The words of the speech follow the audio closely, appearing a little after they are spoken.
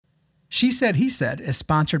She Said, He Said is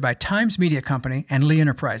sponsored by Times Media Company and Lee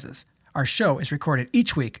Enterprises. Our show is recorded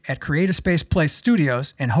each week at Creative Space Place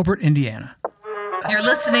Studios in Hobart, Indiana. You're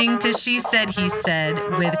listening to She Said, He Said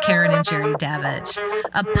with Karen and Jerry Davidge,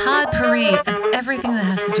 a potpourri of everything that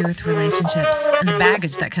has to do with relationships and the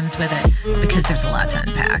baggage that comes with it, because there's a lot to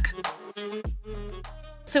unpack.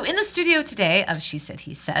 So in the studio today of She Said,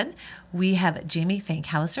 He Said, we have Jamie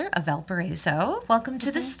Fankhauser of Valparaiso. Welcome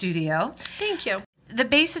to the studio. Thank you. The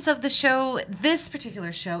basis of the show, this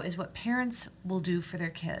particular show, is what parents will do for their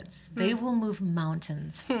kids. They will move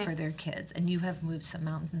mountains for their kids, and you have moved some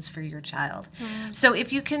mountains for your child. So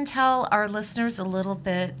if you can tell our listeners a little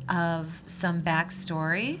bit of some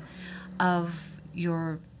backstory of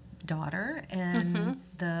your daughter and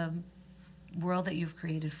the world that you've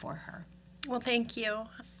created for her. Well, thank you.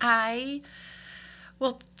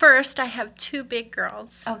 Well, first, I have two big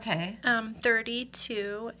girls. Okay.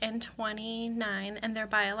 32 and 29, and they're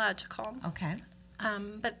biological. Okay.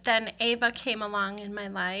 But then Ava came along in my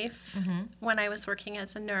life when I was working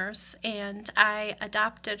as a nurse, and I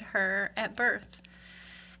adopted her at birth.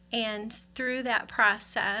 And through that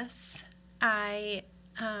process, well,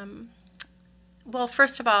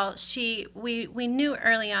 first of all, we knew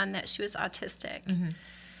early on that she was autistic.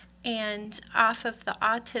 And off of the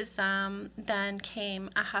autism then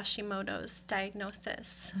came a Hashimoto's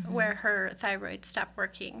diagnosis where her thyroid stopped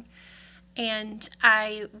working. And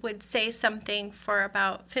I would say something for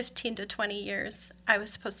about 15 to 20 years. I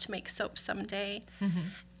was supposed to make soap someday.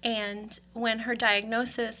 And when her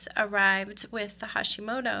diagnosis arrived with the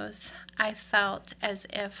Hashimoto's, I felt as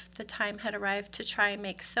if the time had arrived to try and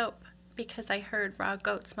make soap, because I heard raw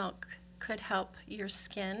goat's milk could help your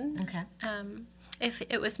skin. Okay. If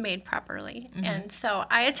it was made properly. And so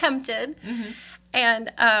I attempted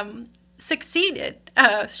and succeeded,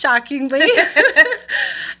 shockingly.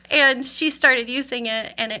 And she started using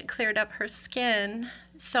it, and it cleared up her skin,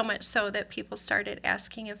 so much so that people started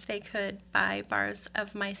asking if they could buy bars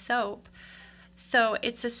of my soap. So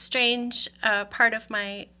it's a strange part of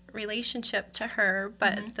my relationship to her,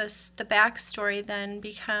 but the backstory then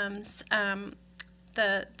becomes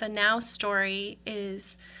the now story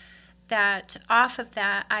is that off of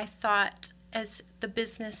that, I thought as the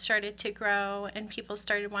business started to grow and people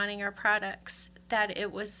started wanting our products, that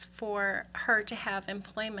it was for her to have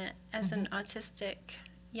employment as an autistic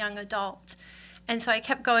young adult. And so I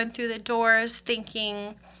kept going through the doors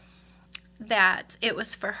thinking that it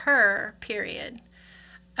was for her, period.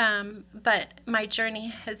 But my journey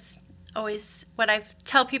has always, what I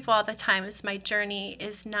tell people all the time is my journey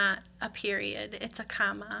is not a period, it's a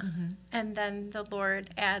comma. And then the Lord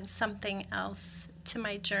adds something else to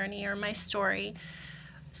my journey or my story.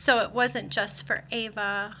 So it wasn't just for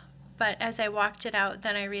Ava, but as I walked it out,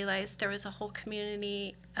 then I realized there was a whole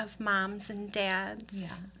community of moms and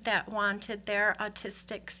dads that wanted their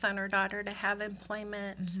autistic son or daughter to have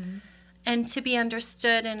employment and to be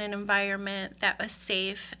understood in an environment that was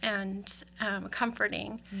safe and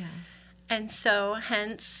comforting. And so,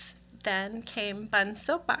 hence, then came Bun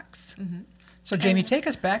Soapbox. So, Jamie, take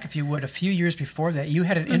us back, if you would, a few years before that. You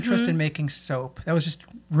had an interest in making soap. That was just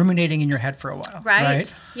ruminating in your head for a while,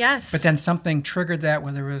 right? Yes. But then something triggered that,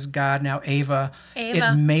 whether it was God, now Ava.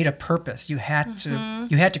 It made a purpose. You had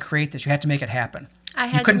to create this. You had to make it happen.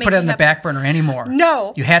 You couldn't put it on the back burner anymore.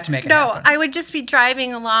 No. You had to make it happen. No, I would just be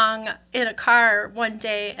driving along in a car one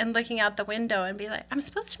day and looking out the window and be like, I'm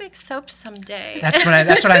supposed to make soap someday. That's what I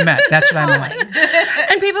meant. That's what I meant.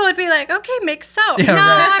 And people would be like, okay, make soap. Yeah, no,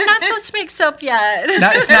 right. I'm not supposed to make soap yet.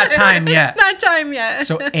 It's not time yet. It's not time yet.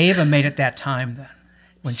 So Ava made it that time then.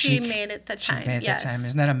 When she made it the time. She made it yes. that time.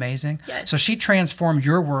 Isn't that amazing? Yes. So she transformed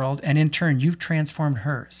your world, and in turn, you've transformed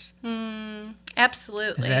hers.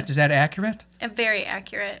 Absolutely. Is that accurate? Very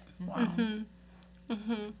accurate. Wow.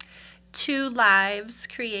 2 lives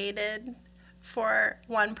created for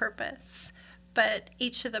one purpose, but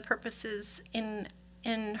each of the purposes in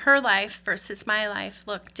her life versus my life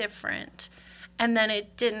look different. And then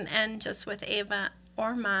it didn't end just with Ava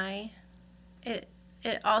or it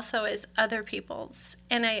also is other people's.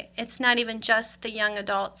 And it's not even just the young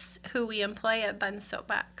adults who we employ at Bun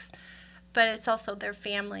Soapbox, but it's also their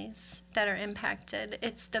families that are impacted.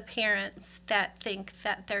 It's the parents that think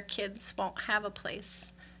that their kids won't have a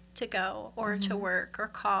place to go or to work or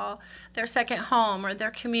call their second home or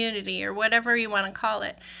their community or whatever you want to call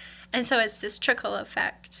it. And so it's this trickle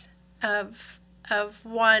effect of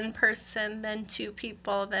one person, then 2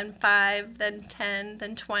 people, then 5, then 10,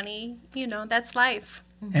 then 20. That's life.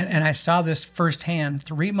 And I saw this firsthand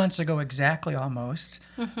 3 months ago exactly almost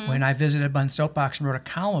when I visited Bun's Soapbox and wrote a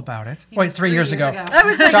column about it. Wait, 3 years ago. I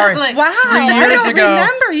was like, sorry, wow, 3 years I don't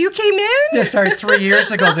remember. You came in? Yeah, sorry, 3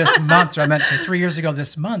 years ago this month. I meant to say 3 years ago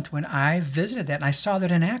this month when I visited that and I saw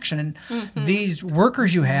that in action. And these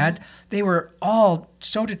workers you had, they were all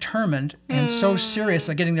so determined and so serious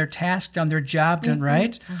at getting their task done, their job done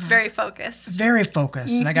right. Very focused. Very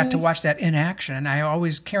focused. And I got to watch that in action.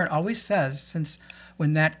 And Karen always says, since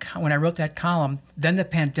when I wrote that column, then the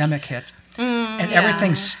pandemic hit. And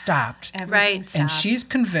everything stopped. Right. Stopped. And she's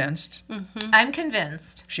convinced. I'm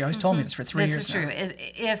convinced. She always told me this for 3 years This is now. true.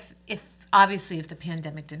 If obviously if the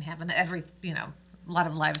pandemic didn't happen, a lot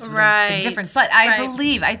of lives would have been different. But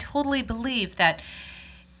I totally believe that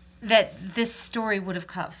this story would have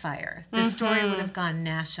caught fire. This story would have gone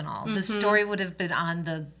national. This story would have been on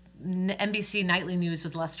the NBC Nightly News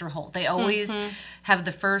with Lester Holt. They always have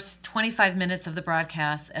the first 25 minutes of the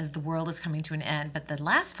broadcast as the world is coming to an end, but the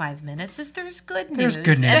last 5 minutes is there's good news. There's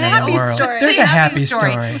good news and in the world. There's a happy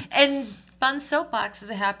story. And Bun's Soapbox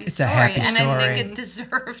is a happy story. It's a happy and story. I think it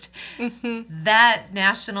deserved that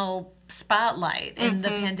national spotlight. And the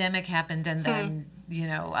pandemic happened, and then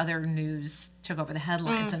other news took over the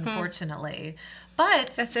headlines, unfortunately.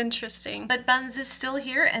 But that's interesting. But Bun's is still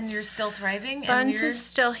here, and you're still thriving. Bun's is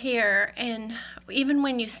still here, and even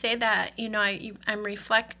when you say that, I'm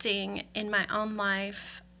reflecting in my own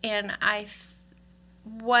life, and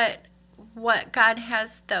what God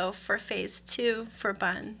has though for phase 2 for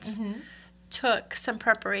Bun's took some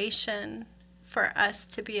preparation for us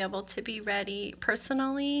to be able to be ready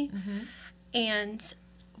personally, and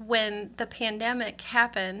when the pandemic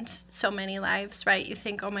happened, so many lives, right? You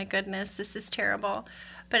think, oh my goodness, this is terrible.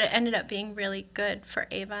 But it ended up being really good for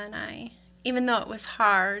Ava and I. Even though it was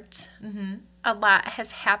hard, a lot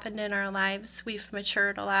has happened in our lives. We've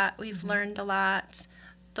matured a lot. We've learned a lot.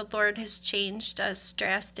 The Lord has changed us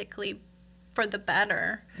drastically for the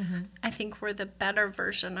better. I think we're the better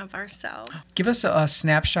version of ourselves. Give us a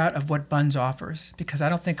snapshot of what Bun's offers, because I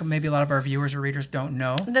don't think maybe a lot of our viewers or readers don't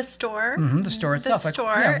know. The store. The store itself. The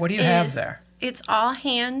store. What do you have there? It's all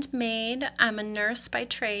handmade. I'm a nurse by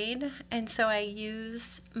trade, and so I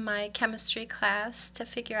use my chemistry class to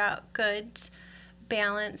figure out good,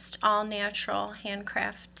 balanced, all natural,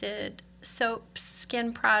 handcrafted soaps,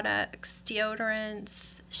 skin products,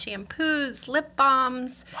 deodorants, shampoos, lip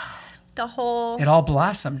balms. Wow. It all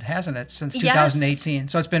blossomed, hasn't it, since 2018?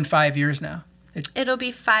 So it's been 5 years now. It'll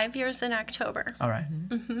be 5 years in October. All right.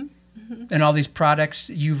 And all these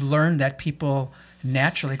products, you've learned that people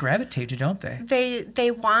naturally gravitate to, don't they?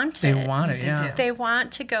 They want it. They want it, yeah. They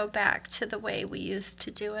want to go back to the way we used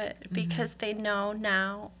to do it because they know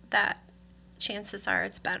now that chances are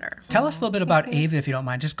it's better. Tell us a little bit about Ava, if you don't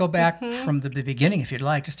mind. Just go back from the beginning, if you'd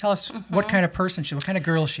like. Just tell us what kind of person what kind of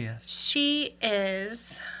girl she is. She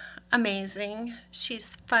is amazing.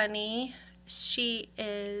 She's funny. She's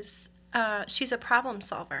a problem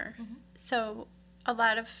solver. So a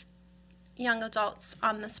lot of young adults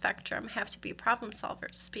on the spectrum have to be problem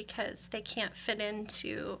solvers because they can't fit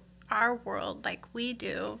into our world like we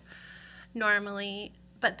do normally,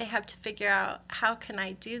 but they have to figure out, how can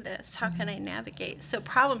I do this? How can I navigate? So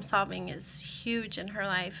problem solving is huge in her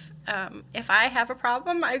life. If I have a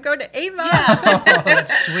problem, I go to Ava. Yeah. Oh,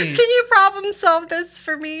 that's sweet. Can you problem solve this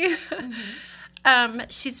for me?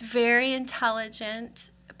 She's very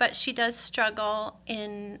intelligent, but she does struggle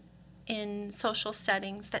in social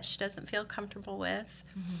settings that she doesn't feel comfortable with.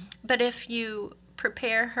 But if you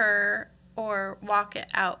prepare her or walk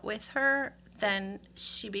it out with her, then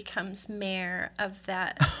she becomes mayor of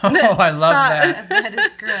that. I love that. That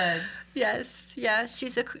is good. Yes, yeah.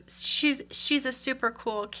 She's a super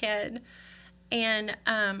cool kid, and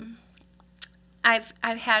I've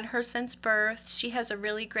had her since birth. She has a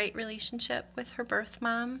really great relationship with her birth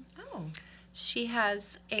mom. Oh. She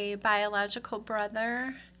has a biological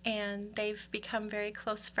brother, and they've become very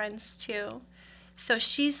close friends too. So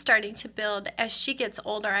she's starting to build. As she gets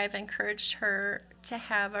older, I've encouraged her to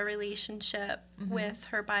have a relationship with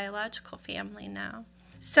her biological family now.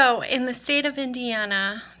 So in the state of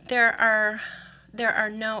Indiana, there are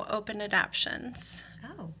no open adoptions.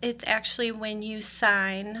 Oh. It's actually when you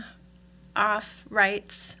sign off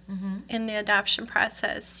rights in the adoption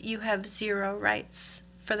process, you have 0 rights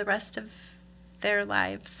for the rest of their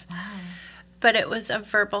lives. Wow. But it was a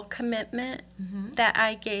verbal commitment that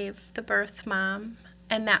I gave the birth mom,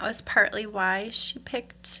 and that was partly why she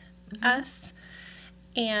picked us.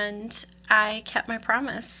 And I kept my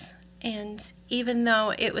promise. And even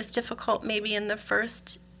though it was difficult maybe in the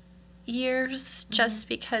first years, just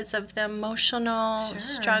because of the emotional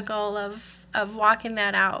struggle of of walking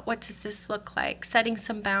that out. What does this look like? Setting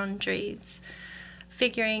some boundaries,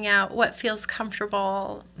 figuring out what feels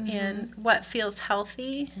comfortable and what feels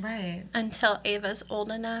healthy. Right. Until Ava's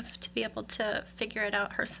old enough to be able to figure it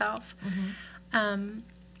out herself.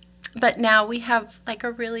 But now we have like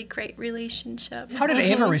a really great relationship. How did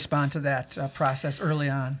Ava respond to that process early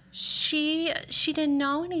on? She didn't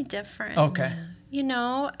know any different. Okay. You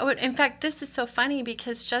know, in fact, this is so funny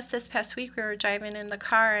because just this past week we were driving in the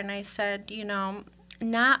car and I said, you know,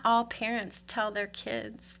 not all parents tell their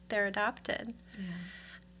kids they're adopted.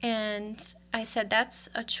 And I said, that's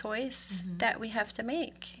a choice that we have to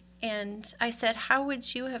make. And I said, how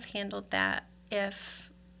would you have handled that if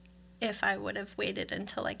I would have waited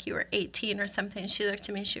until like you were 18 or something? She looked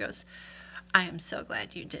at me and she goes, I am so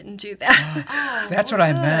glad you didn't do that. That's what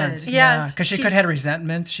I meant. Yeah, Because she could have had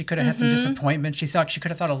resentment. She could have had some disappointment. She could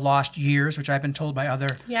have thought of lost years, which I've been told by other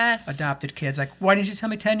adopted kids. Like, why didn't you tell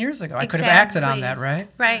me 10 years ago? I could have acted on that, right?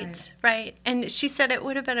 Right. And she said it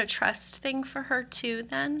would have been a trust thing for her too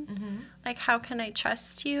then. Like, how can I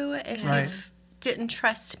trust you if you didn't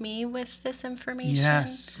trust me with this information?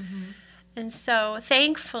 Yes. And so,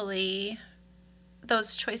 thankfully,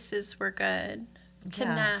 those choices were good to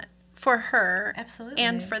not, for her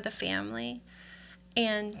and for the family.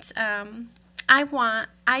 And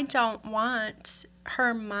I don't want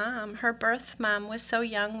her mom, her birth mom was so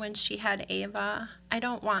young when she had Ava. I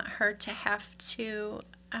don't want her to have to,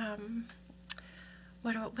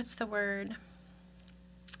 what's the word?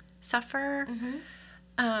 Suffer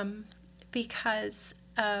because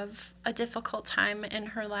of a difficult time in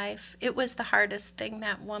her life. It was the hardest thing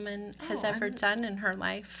that woman has ever done in her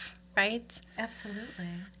life, right? Absolutely.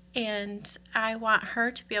 And I want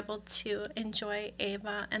her to be able to enjoy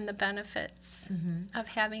Ava and the benefits of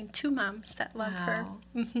having two moms that love her.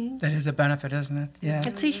 That is a benefit, isn't it? Yeah.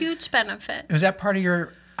 It's a huge benefit. Was that part of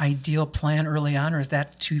your ideal plan early on, or is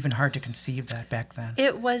that too even hard to conceive that back then?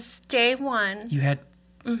 It was day one. You had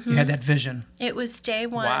that vision. It was day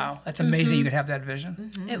one. Wow, that's amazing you could have that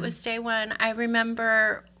vision. It was day one. I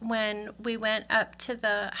remember when we went up to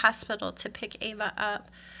the hospital to pick Ava up,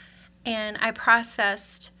 and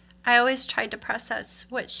I always tried to process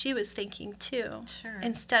what she was thinking too. Sure.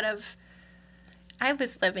 Instead of, I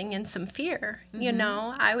was living in some fear, you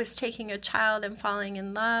know. I was taking a child and falling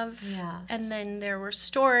in love. Yes. And then there were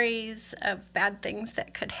stories of bad things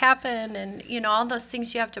that could happen and, you know, all those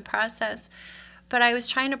things you have to process. But I was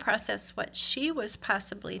trying to process what she was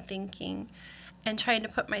possibly thinking and trying to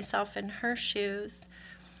put myself in her shoes.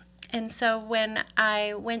 And so when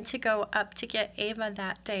I went to go up to get Ava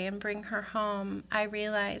that day and bring her home, I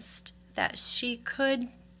realized that she could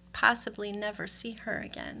possibly never see her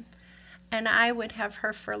again. And I would have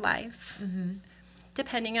her for life,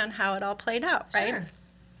 depending on how it all played out, right? Sure.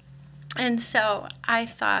 And so I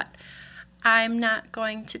thought, I'm not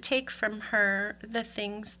going to take from her the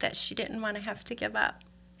things that she didn't want to have to give up.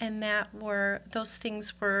 And those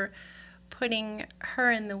things were putting her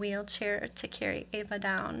in the wheelchair to carry Ava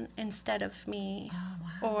down instead of me,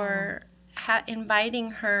 or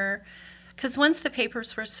inviting her, because once the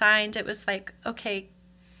papers were signed, it was like, okay,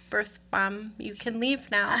 birth mom, you can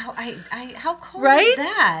leave now. How cool Right? is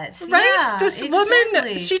that? Right? Yeah, This exactly.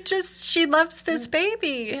 woman, she loves this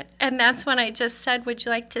baby. And that's when I just said, would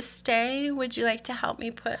you like to stay? Would you like to help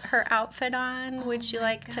me put her outfit on? Would you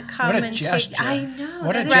like to come What a and gesture. take, I know.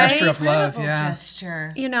 What a that is gesture of love, incredible yeah.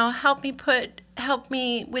 gesture. you know, help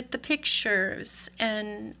me with the pictures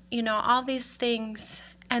and, you know, all these things.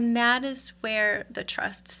 And that is where the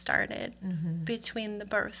trust started between the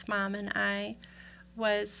birth mom and I.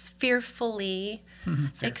 Was fearfully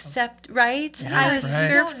accept, right? Yeah, I was right.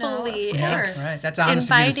 fearfully Right. That's honest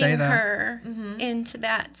of you to say inviting that. her into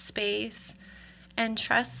that space and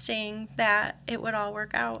trusting that it would all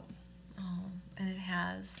work out. And it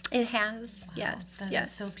has. It has, Wow, yes, that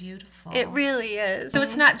yes. is so beautiful. It really is. So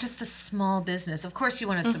it's not just a small business. Of course, you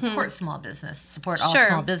want to support small business, support all Sure.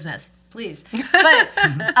 small business, please.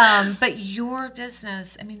 But your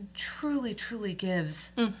business, I mean, truly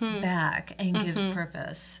gives back and gives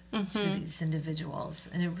purpose to these individuals,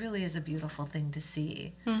 and it really is a beautiful thing to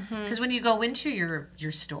see. Because when you go into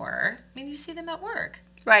your store, I mean, you see them at work.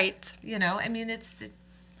 Right. You know, I mean,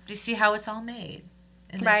 you see how it's all made.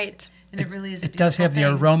 And Right. And it really is a It does have the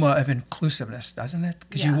beautiful thing. aroma of inclusiveness, doesn't it?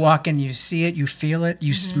 Because you Yeah. walk in, you see it, you feel it,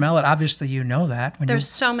 you smell it. Obviously, you know that. When There's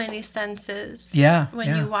so many senses when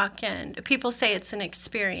yeah. you walk in. People say it's an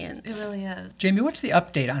experience. It really is. Jamie, what's the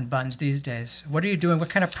update on Buns these days? What are you doing? What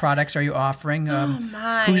kind of products are you offering?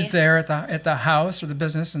 my. Who's there at the house or the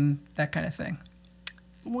business and that kind of thing?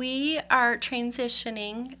 We are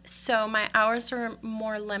transitioning, so my hours are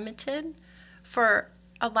more limited for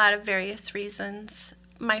a lot of various reasons.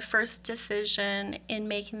 My first decision in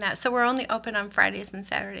making that, so we're only open on Fridays and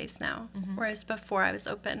Saturdays now, whereas before I was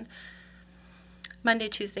open Monday,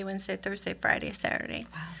 Tuesday, Wednesday, Thursday, Friday, Saturday.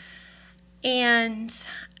 Wow. And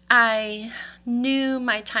I knew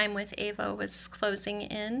my time with Ava was closing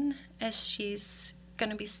in, as she's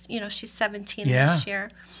going to be, she's 17 this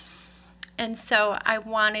year. And so I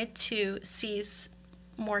wanted to seize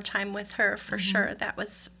more time with her for sure. That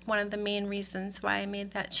was one of the main reasons why I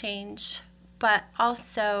made that change. But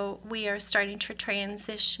also, we are starting to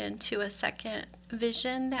transition to a second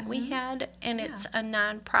vision that we had, and it's a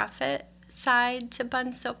nonprofit side to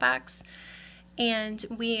Bun Soapbox. And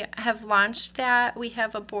we have launched that. We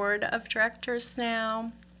have a board of directors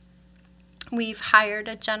now. We've hired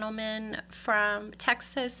a gentleman from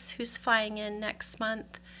Texas who's flying in next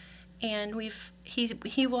month, and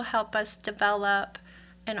he will help us develop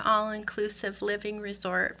an all-inclusive living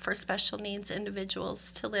resort for special needs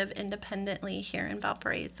individuals to live independently here in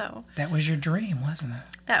Valparaiso. That was your dream, wasn't it?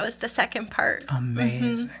 That was the second part.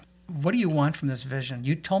 Amazing. What do you want from this vision?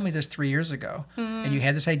 You told me this 3 years ago, and you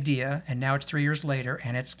had this idea, and now it's 3 years later,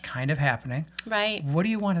 and it's kind of happening. Right. What do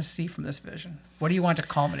you want to see from this vision? What do you want to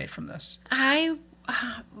culminate from this?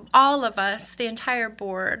 All of us, the entire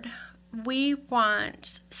board, we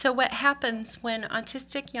want, so what happens when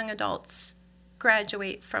autistic young adults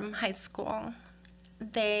graduate from high school,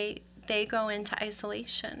 they go into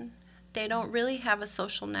isolation. They don't really have a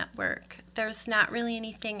social network. There's not really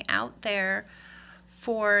anything out there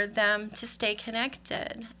for them to stay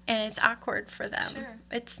connected, and it's awkward for them. Sure.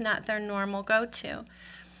 It's not their normal go-to.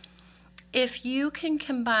 If you can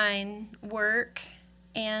combine work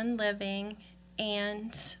and living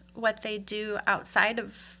and what they do outside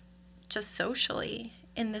of just socially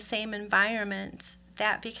in the same environment,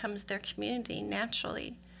 that becomes their community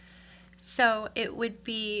naturally. So it would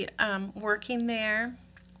be working there,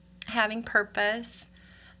 having purpose,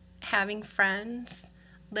 having friends,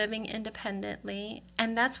 living independently,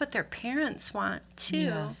 and that's what their parents want too.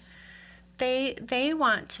 Yes. They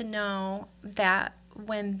want to know that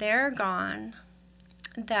when they're gone,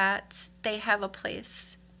 that they have a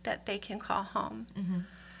place that they can call home.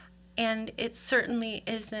 And it certainly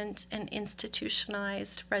isn't an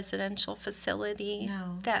institutionalized residential facility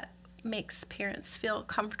that makes parents feel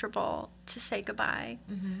comfortable to say goodbye.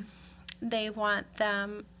 They want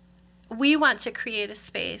them, we want to create a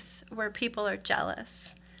space where people are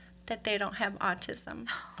jealous that they don't have autism.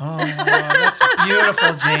 Oh, that's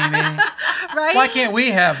beautiful, Jamie. Right? Why can't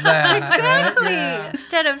we have that? Exactly. Right? Yeah.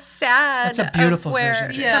 Instead of sad That's a beautiful of where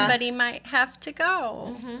vision. Yeah. somebody might have to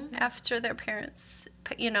go after their parents,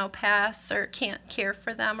 pass or can't care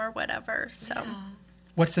for them or whatever. So,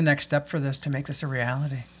 What's the next step for this to make this a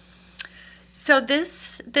reality? so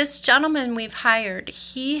this gentleman we've hired,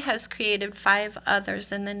 he has created 5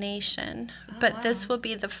 others in the nation, but this will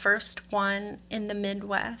be the first one in the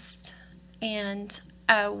Midwest. And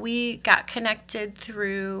we got connected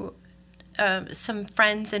through some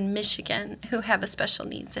friends in Michigan who have a special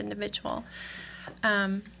needs individual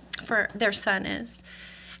for their son is.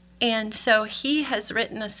 And so he has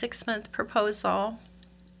written a 6-month proposal.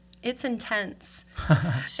 It's intense.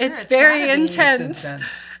 It's very gotta be. intense. It's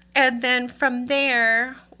intense. And then from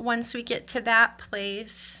there, once we get to that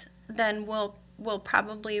place, then we'll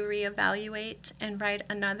probably reevaluate and write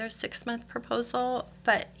another 6-month proposal.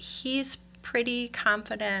 But he's pretty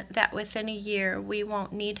confident that within a year we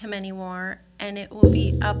won't need him anymore, and it will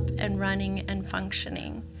be up and running and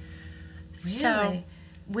functioning. Really?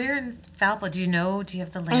 Where in Valpo? Do you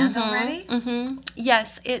have the land already?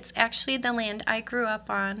 Yes, it's actually the land I grew up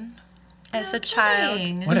on as No a child.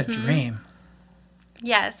 kidding. What a dream.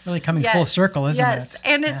 Yes. Really coming full circle, isn't yes. it?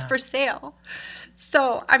 And it's Yeah. for sale.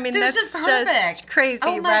 So, I mean, This that's is perfect. just crazy,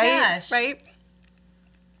 Oh my right? gosh. Right?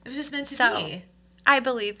 It was just meant to So, be. I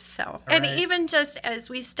believe so. And Right. even just as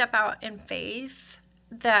we step out in faith,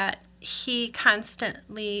 that he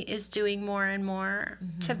constantly is doing more and more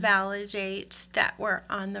to validate that we're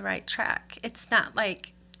on the right track. It's not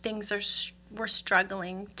like things are we're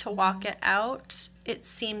struggling to walk it out. It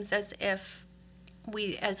seems as if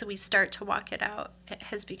as we start to walk it out, it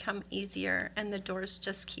has become easier and the doors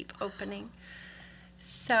just keep opening.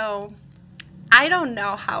 So I don't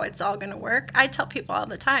know how it's all going to work. I tell people all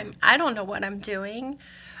the time, I don't know what I'm doing,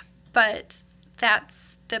 but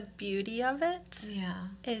that's the beauty of it, Yeah.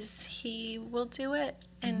 is he will do it,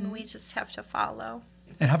 and we just have to follow.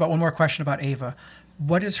 And how about one more question about Ava?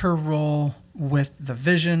 What is her role with the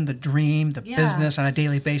vision, the dream, the Yeah. business on a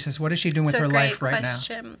daily basis? What is she doing with It's her a great life right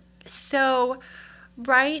question. So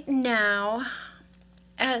right now,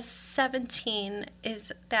 as 17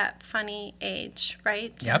 is that funny age,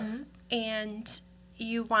 right? Yep. And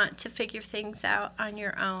you want to figure things out on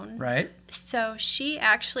your own. Right. So she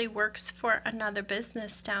actually works for another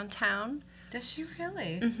business downtown. Does she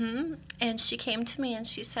really? Mm-hmm. And she came to me and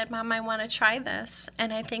she said, Mom, I want to try this.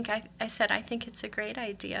 And I said, I think it's a great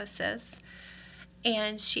idea, sis.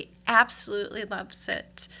 And she absolutely loves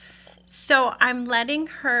it. So I'm letting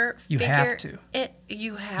her figure have to. it.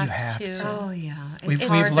 You have to. Oh, yeah. We've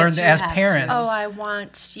hard learned that you as have to. parents. Oh, I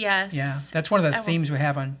want, yes. Yeah, that's one of the themes we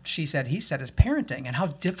have on She Said, He Said is parenting and how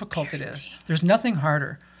difficult it is. There's nothing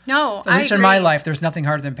harder. No, At least in my life, there's nothing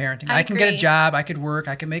harder than parenting. I can get a agree. job, I could work,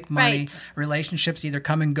 I can make money. Right. Relationships either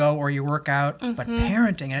come and go or you work out. But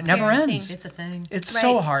parenting, and it never Parenting. ends. It's a thing. It's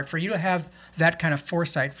so Right. hard for you to have that kind of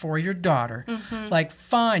foresight for your daughter. Like,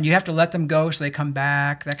 fine, you have to let them go so they come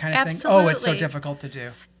back, that kind of thing. Oh, it's so Absolutely. difficult to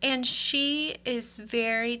do. And she is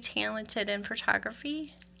very talented in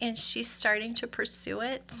photography, and she's starting to pursue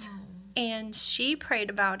it. And she prayed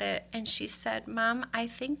about it, and she said, Mom, I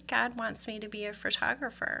think God wants me to be a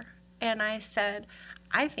photographer. And I said,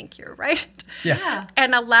 I think you're right. Yeah.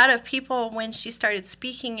 And a lot of people, when she started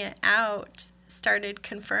speaking it out, started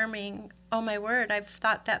confirming, oh, my word, I've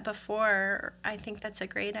thought that before. I think that's a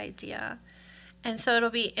great idea. And so it'll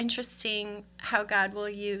be interesting how God will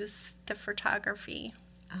use the photography.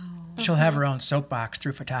 She'll have her own soapbox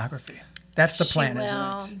through photography. That's the plan, she isn't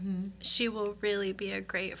will. it? She will really be a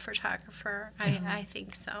great photographer. I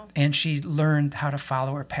think so. And she learned how to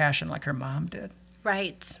follow her passion like her mom did.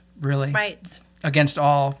 Right. Really. Right. Against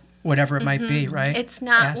all, whatever it might be, right? It's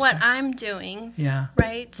not what Aspects. I'm doing. Yeah.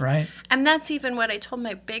 Right. Right. And that's even what I told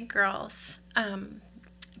my big girls,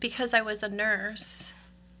 because I was a nurse.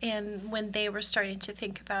 And when they were starting to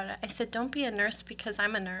think about it, I said, don't be a nurse because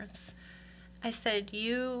I'm a nurse. I said,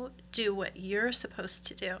 you do what you're supposed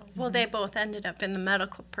to do. Well, they both ended up in the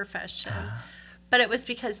medical profession. But it was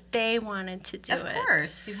because they wanted to do it. Of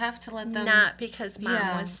course. You have to let them. Not because Mom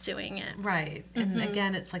Yeah. was doing it. Right. And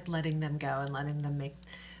again, it's like letting them go and letting them make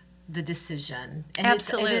the decision. And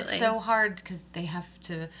Absolutely. It's so hard because they have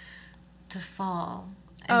to fall.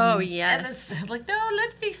 Oh, And yes. it's like, no,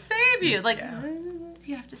 let me save you. Like,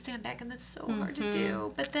 you have to stand back, and that's so hard to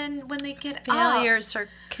do. But then when they get up, Failures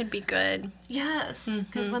can be good. yes,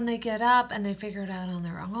 because when they get up and they figure it out on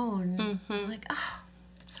their own, I'm like, oh,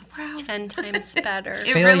 I'm so proud. 10 times better.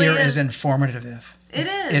 It Failure really is is. informative. It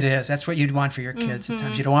is. It is. That's what you'd want for your kids at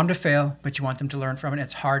times. You don't want them to fail, but you want them to learn from it.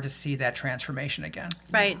 It's hard to see that transformation again.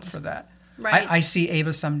 Right. For that. Right. I see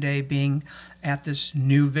Ava someday being at this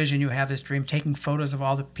new vision you have, this dream, taking photos of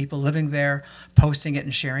all the people living there, posting it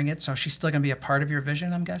and sharing it. So she's still going to be a part of your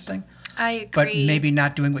vision, I'm guessing. I agree. But maybe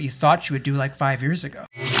not doing what you thought she would do like 5 years ago.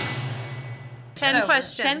 10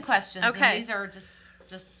 questions. 10 questions. Okay. And these are just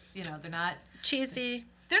they're not. Cheesy.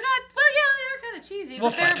 They're not. Well, yeah, they're kind of cheesy,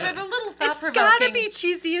 but they're a little thought It's provoking. gotta be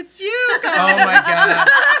cheesy. It's you. Oh my God.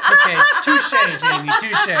 Okay, touche, Jamie,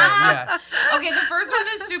 touche. Yes. Okay, the first one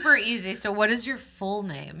is super easy. So, what is your full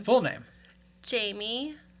name? Full name.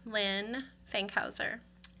 Jamie Lynn Fankhauser.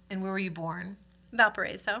 And where were you born?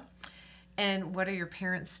 Valparaiso. And what are your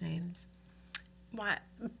parents' names? What?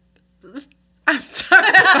 I'm sorry.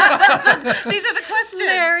 These are the questions.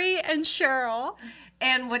 Larry and Cheryl.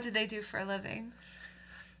 And what did they do for a living?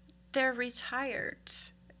 They're retired.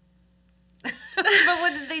 But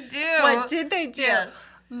what did they do? What did they do? Yes.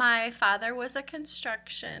 My father was a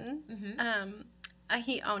construction.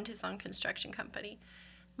 He owned his own construction company.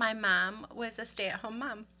 My mom was a stay-at-home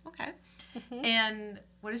mom. Okay. And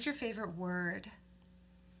what is your favorite word?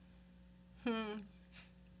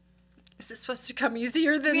 Is it supposed to come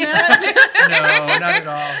easier than that? No, not at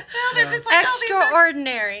all. They're just like,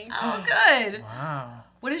 Extraordinary. oh, good. Wow.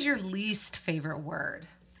 What is your least favorite word?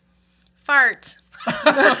 Fart.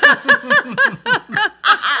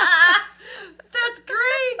 That's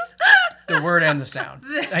great. The word and the sound.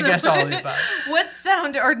 I guess all of the above. What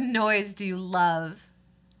sound or noise do you love?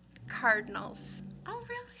 Cardinals. Oh,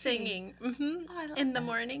 really? Singing. Oh, I love In the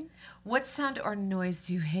morning. What sound or noise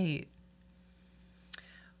do you hate?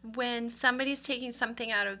 When somebody's taking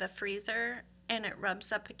something out of the freezer and it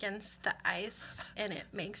rubs up against the ice and it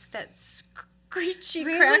makes that screechy,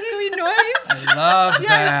 Really? crackly noise. I love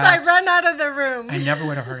Yes, I that. run out of the room. I never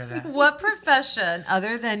would have heard of that. What profession,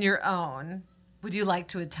 other than your own, would you like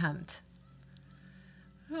to attempt?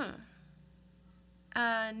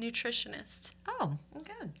 Nutritionist. Oh,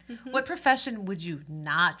 good. What profession would you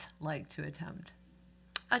not like to attempt?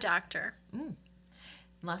 A doctor.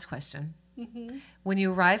 Last question. When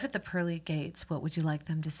you arrive at the pearly gates, what would you like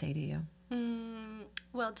them to say to you?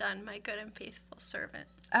 Well done, my good and faithful servant.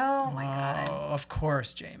 Oh my God. Oh, of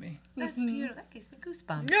course, Jamie. That's beautiful. That gives me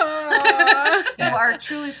goosebumps. Aw. You are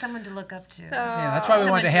truly someone to look up to. Yeah, that's why we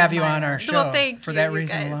wanted to have you on our show. Well, thank for you, that you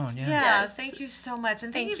reason guys. alone. Yeah. Yeah, Yes. thank you so much.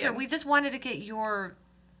 And thank Thank you for you. we just wanted to get your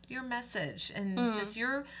message and just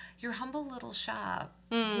your humble little shop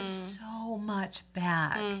gives so much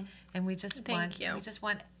back. And we just Thank you. we just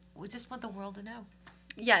want the world to know.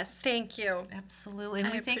 Yes, thank you. Absolutely. And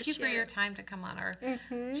I we thank you for appreciate your it. time to come on our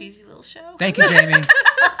cheesy little show. Thank you, Jamie.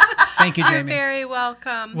 Thank you, You're Jamie. very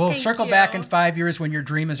welcome. We'll Thank circle you. back in 5 years when your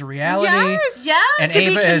dream is a reality. Yes. Yes. And To be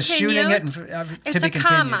Ava is shooting it continued. and, It's to be a continued.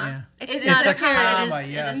 comma. Yeah. It's It's not a a period. comma, It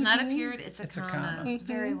yes. is not a period. It's a It's a comma. comma.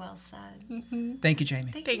 Very well said. Thank you,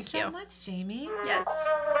 Jamie. Thank, Thank you so you. much, Jamie. Yes.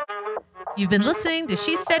 You've been listening to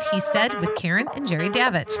She Said, He Said with Karen and Jerry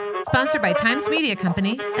Davich, sponsored by Times Media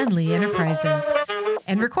Company and Lee Enterprises,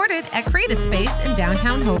 and recorded at Creative Space in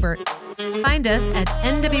downtown Hobart. Find us at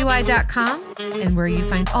nwi.com and where you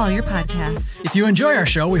find all your podcasts. If you enjoy our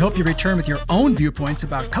show, we hope you return with your own viewpoints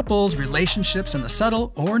about couples, relationships, and the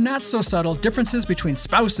subtle or not so subtle differences between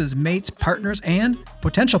spouses, mates, partners, and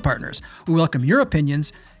potential partners. We welcome your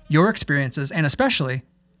opinions, your experiences, and especially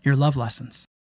your love lessons.